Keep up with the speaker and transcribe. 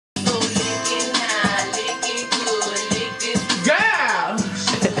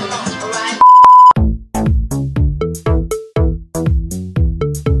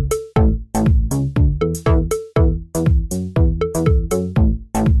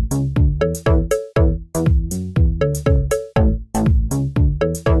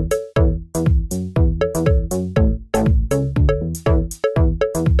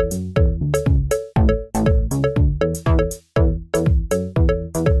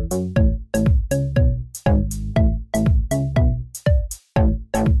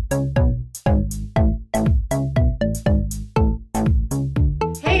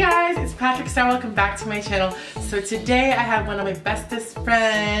to my channel. So today I have one of my bestest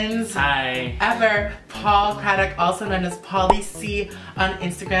friends ever, Paul Craddock, also known as Pauly C on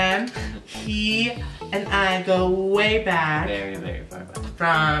Instagram. He and I go way back. Very, very far back.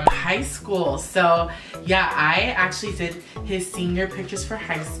 From high school. So yeah, I actually did his senior pictures for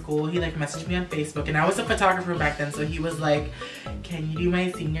high school. He like messaged me on Facebook, and I was a photographer back then, so he was like, can you do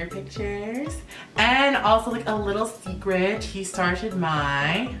my senior pictures? And also, like a little secret, he started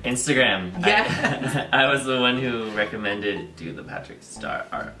my Instagram. Yeah. I was the one who recommended do the Patrick Star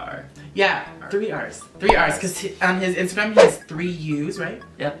RR. Yeah, 3 R's. 3 R's, because on his Instagram he has 3 U's, right?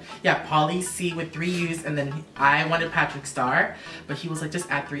 Yep. Yeah, Pauly C with 3 U's, and then I wanted Patrick Star, but he was like, just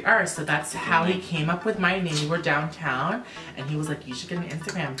add 3 R's. So that's how he came up with my name. We were downtown, and he was like, you should get an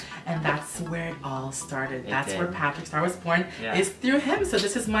Instagram. And that's where it all started. That's where Patrick Star was born, is through him. So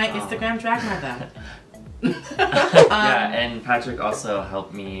this is my Instagram drag mother. Yeah, and Patrick also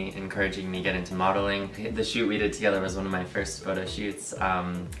helped me, encouraging me get into modeling. The shoot we did together was one of my first photo shoots,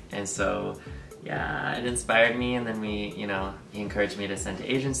 and so yeah, it inspired me, and then we, you know, he encouraged me to send to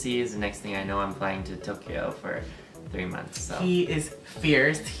agencies. The next thing I know, I'm flying to Tokyo for 3 months. So he is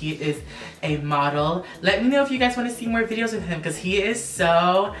fierce. He is a model. Let me know if you guys want to see more videos with him, because he is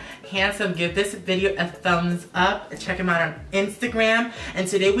so handsome. Give this video a thumbs up. Check him out on Instagram. And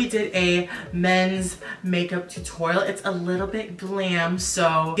today we did a men's makeup tutorial. It's a little bit glam,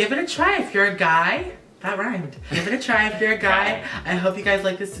 so give it a try if you're a guy. That rhymed. Give it a try if you're a guy. I hope you guys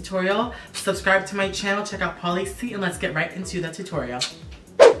like this tutorial. Subscribe to my channel, check out Pauly C, and let's get right into the tutorial.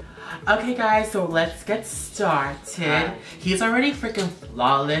 Okay guys, so let's get started. He's already freaking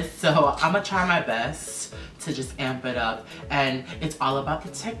flawless, so I'm gonna try my best to just amp it up. And it's all about the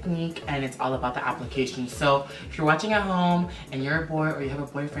technique, and it's all about the application. So if you're watching at home and you're a boy, or you have a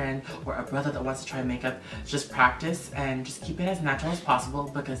boyfriend or a brother that wants to try makeup, just practice and just keep it as natural as possible,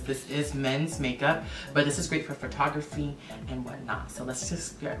 because this is men's makeup, but this is great for photography and whatnot. So let's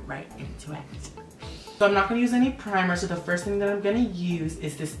just get right into it. So I'm not going to use any primer, so the first thing that I'm going to use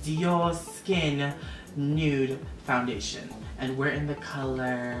is this Dior Skin Nude Foundation. And we're in the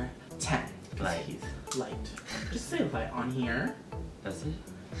color 10. Light. Light. Just say light on here. Does it?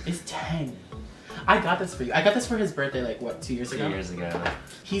 It's 10. I got this for you. I got this for his birthday, like what, 2 years ago? 2 years ago.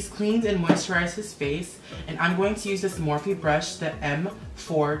 He's cleaned and moisturized his face, and I'm going to use this Morphe brush, the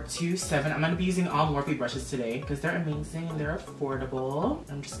M427. I'm going to be using all Morphe brushes today because they're amazing and they're affordable.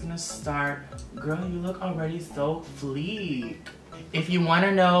 I'm just going to start. Girl, you look already so fleek. If you want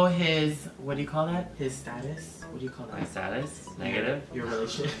to know his, what do you call that? His status? What do you call that? My status? Negative? Your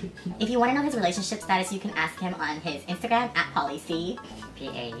relationship. If you want to know his relationship status, you can ask him on his Instagram at Pauly C.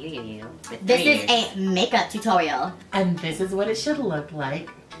 P-A-U-U-U. This is a makeup tutorial. And this is what it should look like.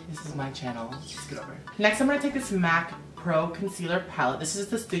 This is my channel. Just get over. Next, I'm going to take this MAC Pro Concealer Palette. This is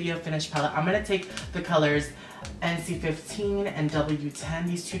the Studio Finish palette. I'm going to take the colors NC15 and W10,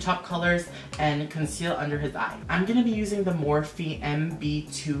 these 2 top colors, and conceal under his eye. I'm going to be using the Morphe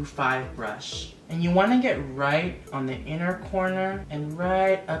MB25 brush. And you want to get right on the inner corner and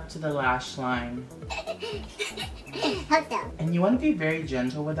right up to the lash line. And you want to be very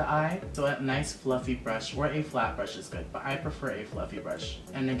gentle with the eye. So a nice fluffy brush or a flat brush is good, but I prefer a fluffy brush.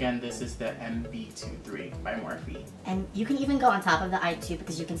 And again, this is the MB23 by Morphe. And you can even go on top of the eye too,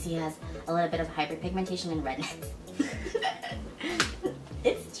 because you can see it has a little bit of hyperpigmentation and redness.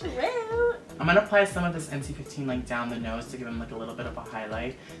 It's true. I'm gonna apply some of this NC15 like down the nose to give him like a little bit of a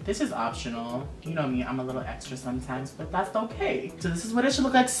highlight. This is optional. You know me, I'm a little extra sometimes, but that's okay. So this is what it should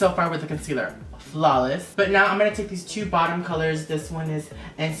look like so far with the concealer. Flawless. But now I'm gonna take these 2 bottom colors. This one is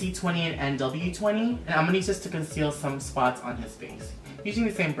NC20 and NW20, and I'm gonna use this to conceal some spots on his face, using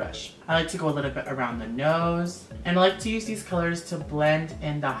the same brush. I like to go a little bit around the nose, and I like to use these colors to blend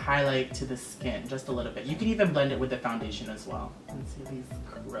in the highlight to the skin, just a little bit. You can even blend it with the foundation as well. Let's see these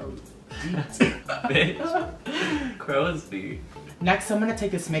crows. Bitch. Crow's feet. Next, I'm gonna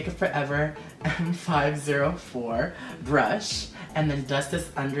take this Makeup Forever M504 brush and then dust this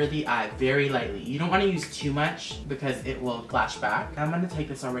under the eye very lightly. You don't want to use too much because it will flash back. I'm gonna take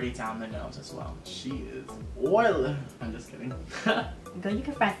this already down the nose as well. She is oily. I'm just kidding. Girl, you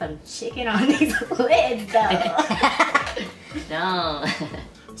can fry some chicken on these lids though. No.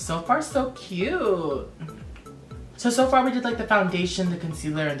 So far, so cute. So far we did like the foundation, the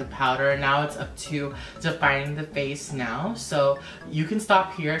concealer, and the powder. Now it's up to defining the face now. So you can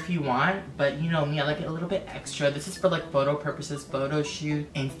stop here if you want, but you know me, I like it a little bit extra. This is for like photo purposes, photo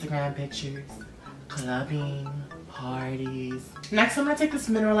shoot, Instagram pictures, clubbing, parties. Next, I'm gonna take this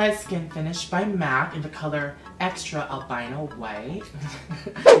Mineralized Skin Finish by MAC in the color Extra Albino White.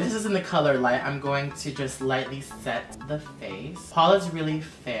 This is in the color Light. I'm going to just lightly set the face. Paula's really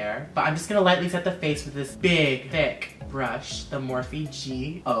fair, but I'm just gonna lightly set the face with this big, thick brush, the Morphe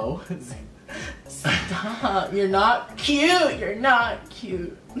G.O. Stop, you're not cute, you're not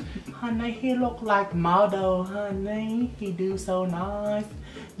cute. Honey, he look like model, honey. He do so nice.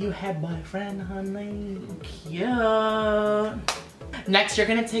 You have boyfriend, honey. Cute. Next, you're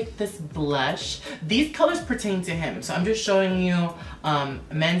gonna take this blush. These colors pertain to him, so I'm just showing you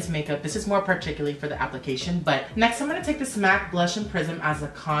men's makeup. This is more particularly for the application, but next I'm gonna take this MAC Blush and Prism as a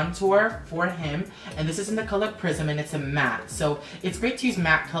contour for him, and this is in the color Prism, and it's a matte. So it's great to use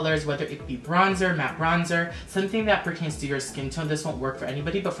matte colors, whether it be bronzer, matte bronzer, something that pertains to your skin tone. This won't work for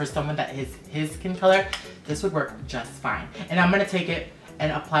anybody, but for someone that is his skin color, this would work just fine. And I'm gonna take it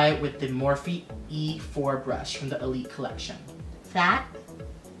and apply it with the Morphe E4 brush from the Elite collection. Flat,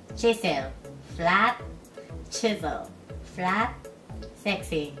 chisel, flat, chisel, flat,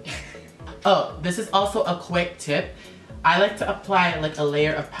 sexy. Oh, this is also a quick tip. I like to apply like a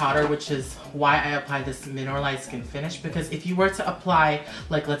layer of powder, which is why I apply this Mineralized Skin Finish, because if you were to apply,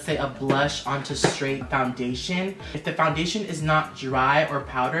 like let's say a blush onto straight foundation, if the foundation is not dry or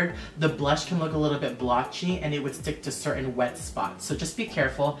powdered, the blush can look a little bit blotchy and it would stick to certain wet spots. So just be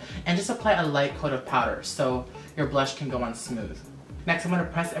careful and just apply a light coat of powder so your blush can go on smooth. Next, I'm going to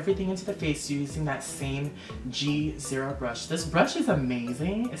press everything into the face using that same G0 brush. This brush is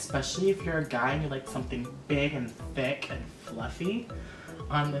amazing, especially if you're a guy and you like something big and thick and fluffy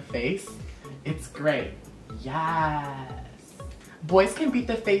on the face. It's great. Yes. Boys can beat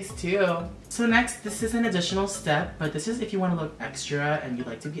the face too. So next, this is an additional step, but this is if you want to look extra and you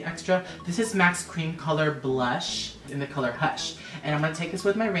like to be extra. This is MAC's Cream Color Blush in the color Hush. And I'm going to take this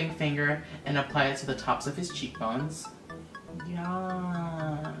with my ring finger and apply it to the tops of his cheekbones.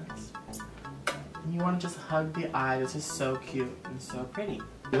 Yes. You want to just hug the eye. This is so cute and so pretty.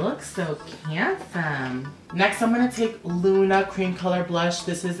 You look so handsome. Next, I'm going to take Luna Cream Color Blush.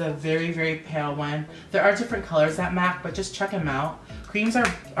 This is a very, very pale one. There are different colors at MAC, but just check them out. Creams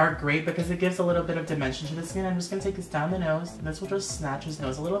are great because it gives a little bit of dimension to the skin. I'm just going to take this down the nose. This will just snatch his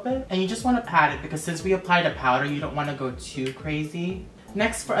nose a little bit. And you just want to pat it because since we applied a powder, you don't want to go too crazy.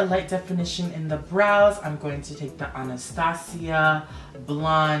 Next, for a light definition in the brows, I'm going to take the Anastasia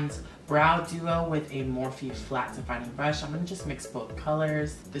Blonde Brow Duo with a Morphe Flat Defining Brush. I'm going to just mix both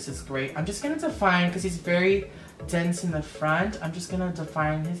colors. This is great. I'm just going to define, because he's very dense in the front, I'm just going to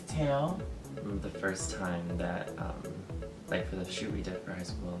define his tail. The first time that, like for the shoot we did for high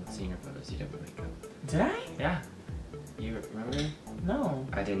school senior photos, you didn't wear makeup. Did I? Yeah. You remember? No.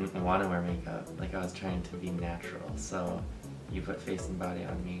 I didn't want to wear makeup. Like I was trying to be natural, so you put Face and Body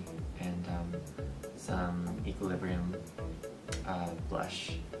on me and some Equilibrium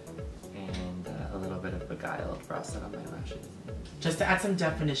blush and a little bit of Beguiled brow set on my lashes. Just to add some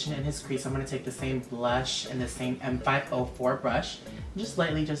definition in his crease, I'm going to take the same blush and the same M504 brush and just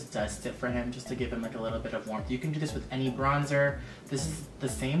lightly just dust it for him just to give him like a little bit of warmth. You can do this with any bronzer. This is the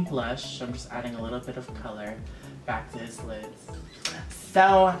same blush, so I'm just adding a little bit of color back to his lids.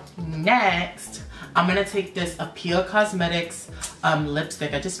 So next, I'm going to take this Appeal Cosmetics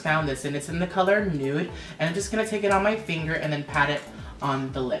lipstick. I just found this and it's in the color Nude, and I'm just going to take it on my finger and then pat it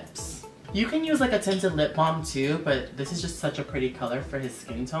on the lips. You can use like a tinted lip balm too, but this is just such a pretty color for his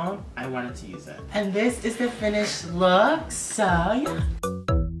skin tone. I wanted to use it. And this is the finished look, so yeah.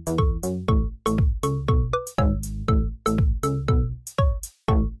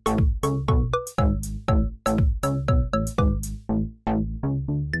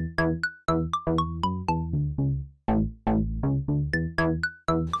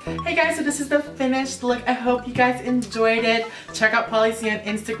 Hey guys, so this is the finished look. I hope you guys enjoyed it. Check out Pauly C on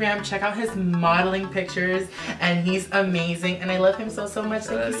Instagram. Check out his modeling pictures. And he's amazing. And I love him so much.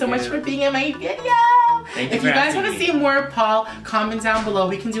 Thank you so much for being in my video. If you guys want to see more of Paul, comment down below.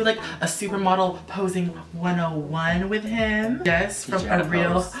 We can do like a supermodel posing 101 with him. Yes, from a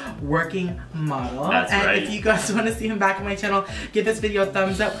real working model. That's and right. if you guys want to see him back on my channel, give this video a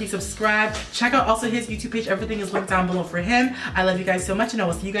thumbs up. Please subscribe. Check out also his YouTube page. Everything is linked down below for him. I love you guys so much and I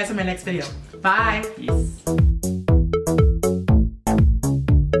will see you guys in my next video. Bye. Peace.